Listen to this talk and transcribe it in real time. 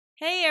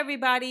Hey,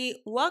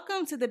 everybody.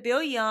 Welcome to the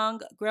Bill Young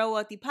Grow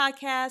Wealthy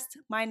podcast.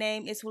 My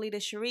name is Walida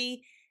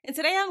Cherie, and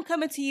today I'm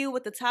coming to you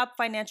with the top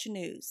financial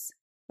news.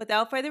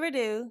 Without further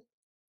ado,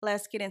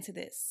 let's get into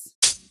this.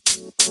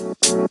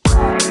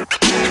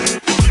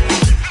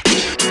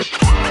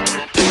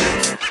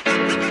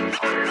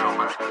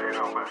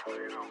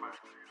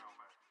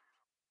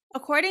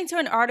 According to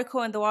an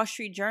article in the Wall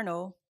Street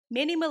Journal,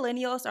 many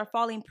millennials are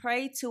falling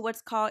prey to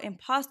what's called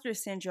imposter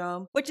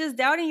syndrome, which is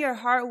doubting your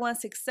hard won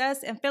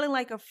success and feeling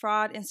like a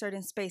fraud in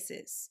certain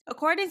spaces.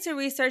 According to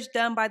research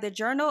done by the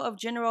Journal of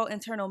General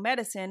Internal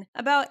Medicine,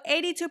 about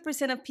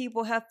 82% of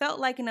people have felt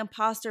like an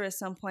imposter at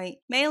some point,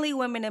 mainly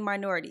women and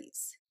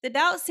minorities. The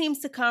doubt seems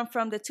to come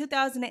from the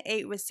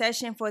 2008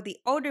 recession for the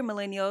older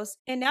millennials,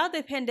 and now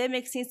the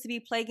pandemic seems to be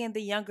plaguing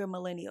the younger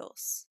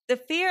millennials. The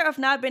fear of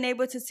not being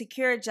able to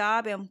secure a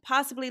job and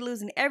possibly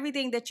losing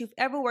everything that you've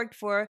ever worked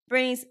for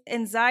brings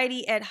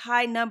anxiety at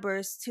high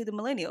numbers to the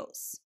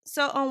millennials.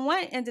 So, on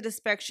one end of the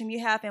spectrum, you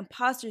have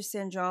imposter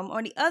syndrome.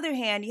 On the other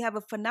hand, you have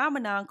a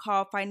phenomenon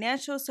called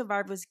financial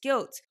survivor's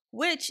guilt,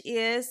 which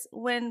is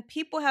when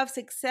people have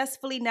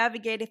successfully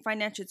navigated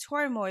financial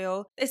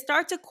turmoil, they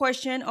start to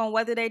question on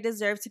whether they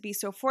deserve to be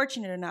so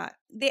fortunate or not.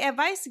 The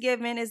advice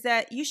given is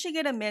that you should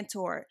get a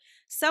mentor,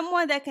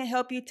 someone that can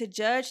help you to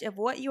judge if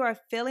what you are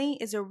feeling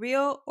is a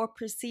real or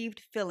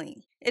perceived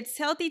feeling. It's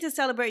healthy to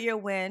celebrate your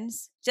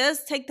wins.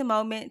 Just take the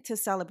moment to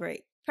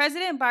celebrate.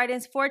 President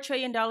Biden's $4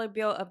 trillion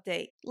bill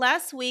update.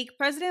 Last week,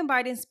 President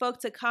Biden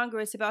spoke to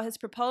Congress about his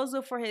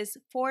proposal for his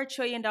 $4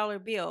 trillion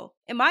bill.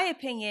 In my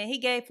opinion, he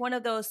gave one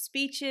of those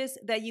speeches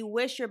that you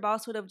wish your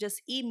boss would have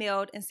just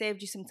emailed and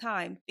saved you some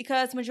time,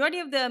 because majority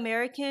of the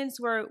Americans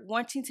were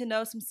wanting to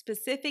know some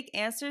specific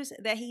answers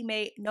that he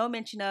made no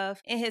mention of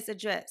in his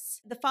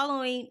address. The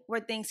following were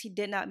things he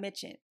did not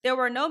mention. There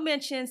were no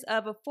mentions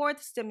of a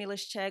fourth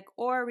stimulus check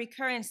or a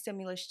recurring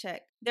stimulus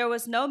check. There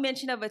was no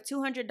mention of a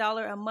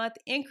 $200 a month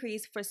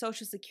increase for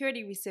Social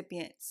Security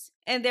recipients.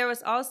 And there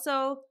was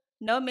also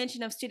no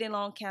mention of student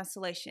loan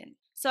cancellation.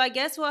 So I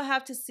guess we'll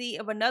have to see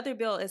if another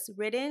bill is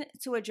written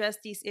to address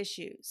these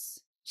issues.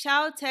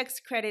 Child tax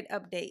credit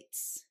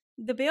updates.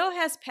 The bill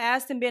has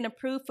passed and been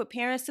approved for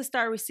parents to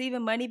start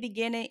receiving money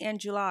beginning in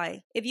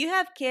July. If you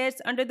have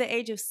kids under the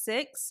age of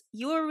 6,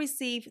 you will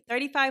receive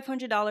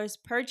 $3,500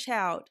 per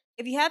child.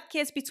 If you have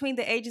kids between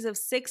the ages of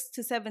 6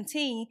 to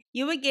 17,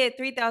 you will get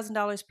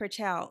 $3,000 per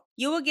child.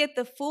 You will get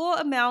the full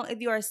amount if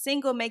you are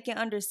single making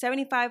under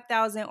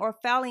 $75,000 or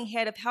filing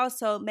head of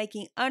household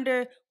making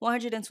under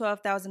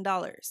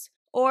 $112,000,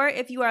 or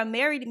if you are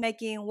married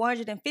making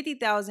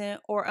 $150,000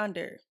 or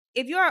under.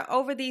 If you are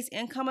over these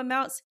income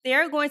amounts, they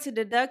are going to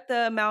deduct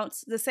the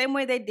amounts the same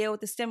way they did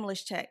with the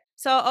stimulus check.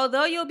 So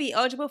although you'll be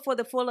eligible for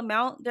the full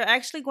amount, they're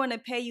actually going to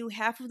pay you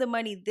half of the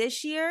money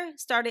this year,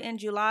 started in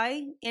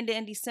July, ended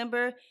in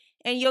December,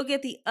 and you'll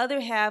get the other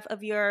half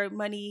of your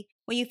money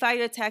when you file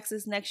your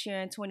taxes next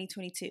year in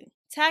 2022.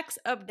 Tax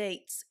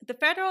updates. The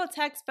federal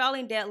tax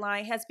filing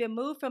deadline has been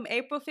moved from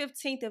April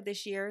 15th of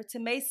this year to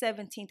May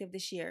 17th of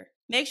this year.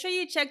 Make sure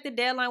you check the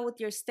deadline with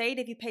your state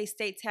if you pay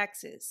state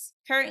taxes.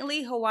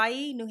 Currently,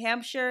 Hawaii, New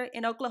Hampshire,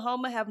 and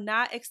Oklahoma have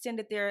not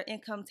extended their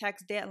income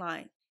tax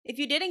deadline. If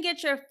you didn't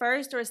get your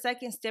first or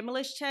second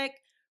stimulus check,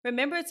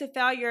 remember to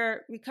file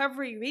your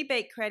recovery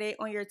rebate credit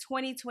on your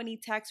 2020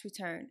 tax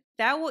return.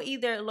 That will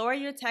either lower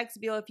your tax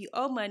bill if you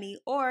owe money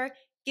or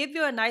give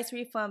you a nice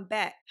refund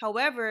back.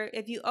 However,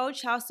 if you owe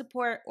child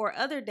support or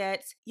other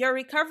debts, your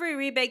recovery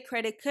rebate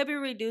credit could be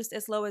reduced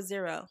as low as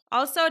 $0.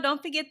 Also,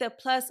 don't forget the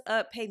plus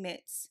up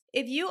payments.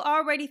 If you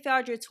already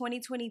filed your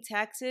 2020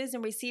 taxes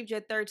and received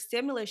your third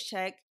stimulus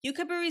check, you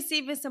could be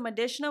receiving some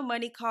additional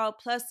money called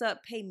plus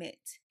up payment.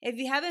 If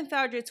you haven't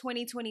filed your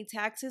 2020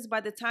 taxes by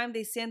the time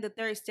they send the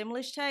third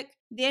stimulus check,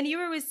 then you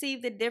will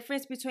receive the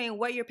difference between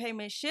what your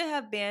payment should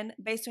have been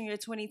based on your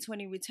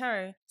 2020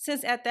 return,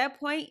 since at that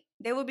point,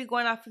 they will be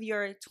going off of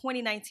your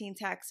 2019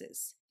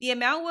 taxes. The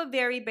amount will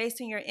vary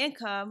based on your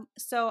income,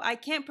 so I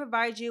can't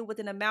provide you with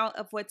an amount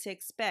of what to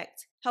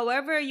expect.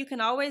 However, you can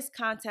always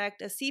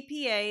contact a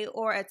CPA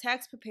or a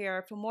tax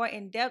preparer for more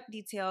in-depth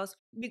details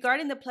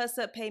regarding the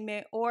plus-up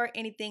payment or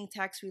anything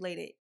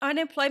tax-related.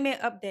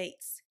 Unemployment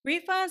updates.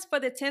 Refunds for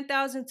the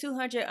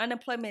 $10,200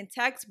 unemployment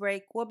tax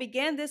break will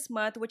begin this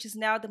month, which is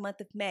now the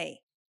month of May.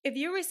 If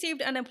you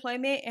received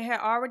unemployment and had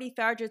already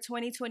filed your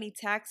 2020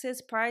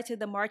 taxes prior to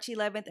the March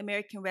 11th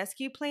American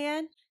Rescue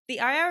Plan, the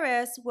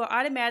IRS will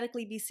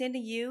automatically be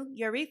sending you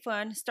your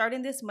refund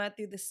starting this month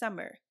through the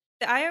summer.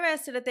 The IRS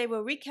said that they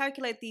will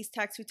recalculate these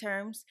tax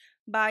returns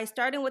by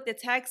starting with the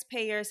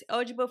taxpayers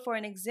eligible for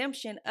an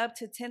exemption up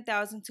to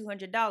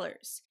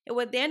 $10,200. It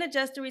will then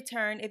adjust the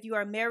return if you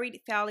are married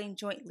filing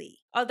jointly.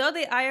 Although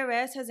the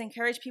IRS has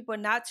encouraged people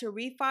not to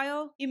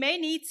refile, you may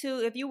need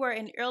to if you were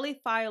an early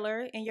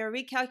filer and your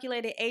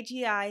recalculated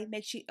AGI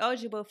makes you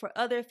eligible for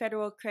other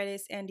federal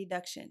credits and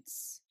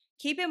deductions.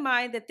 Keep in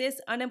mind that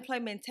this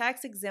unemployment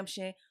tax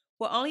exemption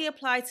will only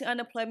apply to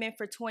unemployment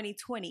for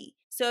 2020.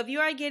 So if you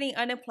are getting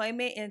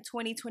unemployment in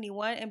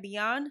 2021 and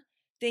beyond,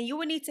 then you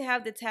will need to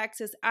have the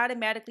taxes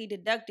automatically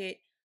deducted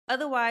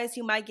Otherwise,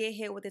 you might get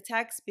hit with a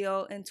tax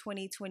bill in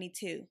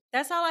 2022.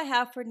 That's all I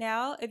have for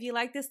now. If you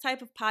like this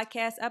type of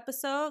podcast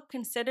episode,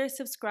 consider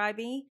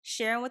subscribing,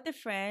 sharing with a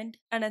friend,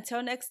 and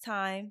until next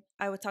time,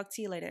 I will talk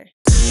to you later.